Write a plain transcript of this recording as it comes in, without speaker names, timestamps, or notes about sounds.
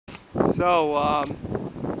So,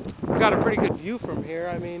 we got a pretty good view from here.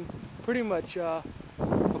 I mean, pretty much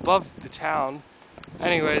above the town.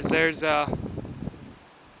 Anyways, I'm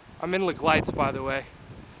in Gleize, by the way.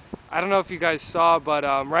 I don't know if you guys saw, but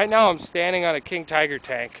right now I'm standing on a king tiger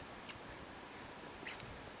tank.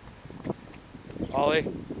 Ollie,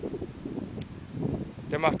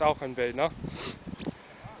 der macht auch ein Bild, ne?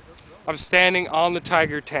 I'm standing on the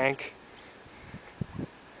tiger tank.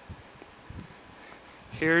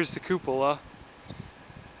 Here's the cupola.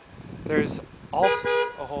 There's also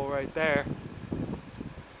a hole right there.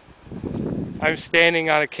 I'm standing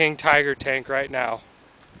on a king tiger tank right now.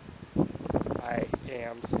 I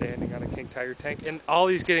am standing on a king tiger tank, and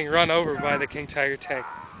Ollie's getting run over by the king tiger tank.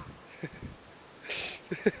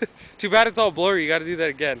 Too bad it's all blurry. You got to do that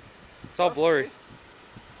again. It's all blurry.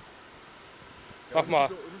 Mach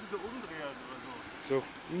mal. So.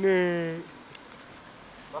 Nee.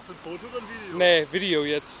 Machst du ein Foto oder ein Video? Nee, Video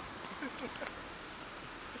jetzt.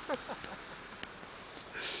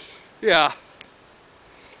 Yeah.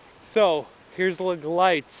 So, here's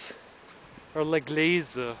Gleize. Or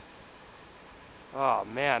Gleize. Oh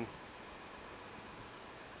man.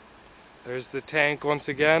 There's the tank once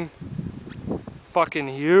again. Fucking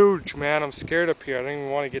huge, man. I'm scared up here. I don't even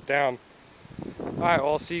want to get down. Alright,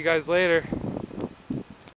 well, I'll see you guys later.